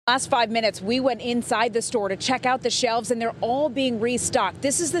Last 5 minutes, we went inside the store to check out the shelves, and they're all being restocked.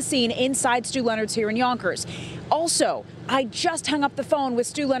 This is the scene inside Stu Leonard's here in Yonkers. Also, I just hung up the phone with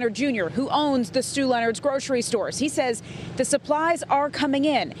Stu Leonard Jr., who owns the Stu Leonard's grocery stores. He says the supplies are coming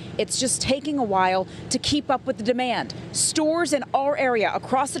in. It's just taking a while to keep up with the demand. Stores in our area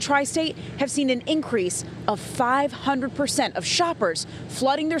across the tri-state have seen an increase of 500% of shoppers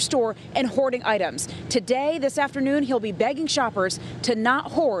flooding their store and hoarding items. Today, this afternoon, he'll be begging shoppers to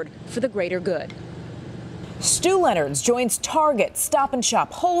not hoard for the greater good. Stu Leonard's joins Target, Stop and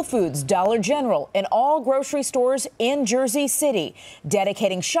Shop, Whole Foods, Dollar General, and all grocery stores in Jersey City,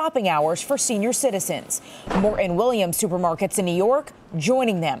 dedicating shopping hours for senior citizens. Morton Williams supermarkets in New York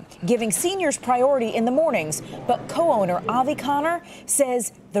joining them, giving seniors priority in the mornings. But co-owner Avi Connor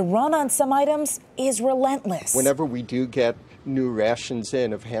says the run on some items is relentless. Whenever we do get new rations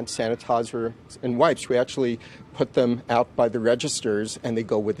in of hand sanitizer and wipes, we actually put them out by the registers and they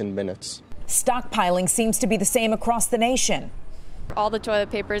go within minutes. Stockpiling seems to be the same across the nation. All the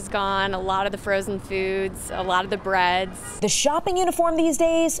toilet paper is gone, a lot of the frozen foods, a lot of the breads. The shopping uniform these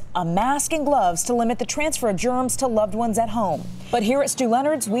days, a mask and gloves to limit the transfer of germs to loved ones at home. But here at Stu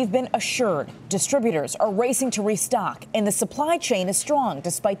Leonard's, we've been assured distributors are racing to restock, and the supply chain is strong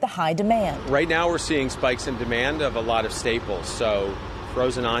despite the high demand. Right now we're seeing spikes in demand of a lot of staples, so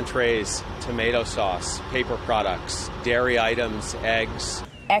frozen entrees, tomato sauce, paper products, dairy items, eggs.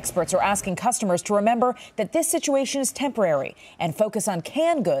 Experts are asking customers to remember that this situation is temporary and focus on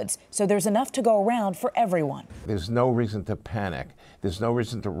canned goods so there's enough to go around for everyone. There's no reason to panic. There's no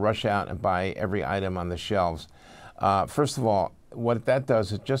reason to rush out and buy every item on the shelves. First of all, what that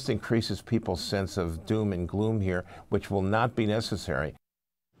does, it just increases people's sense of doom and gloom here, which will not be necessary.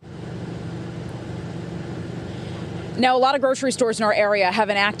 Now, a lot of grocery stores in our area have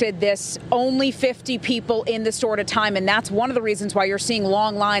enacted this only 50 people in the store at a time, and that's one of the reasons why you're seeing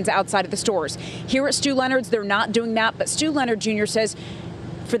long lines outside of the stores. Here at Stu Leonard's, they're not doing that, but Stu Leonard Jr. says,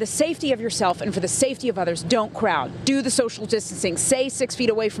 for the safety of yourself and for the safety of others, don't crowd. Do the social distancing. Stay 6 feet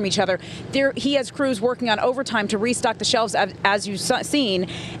away from each other. He has crews working on overtime to restock the shelves, as you've seen.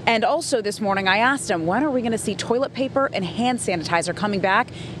 And also this morning, I asked him, when are we going to see toilet paper and hand sanitizer coming back?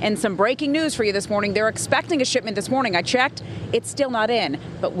 And some breaking news for you this morning. They're expecting a shipment this morning. I checked. It's still not in,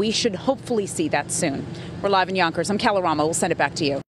 but we should hopefully see that soon. We're live in Yonkers. I'm Kelly Rama. We'll send it back to you.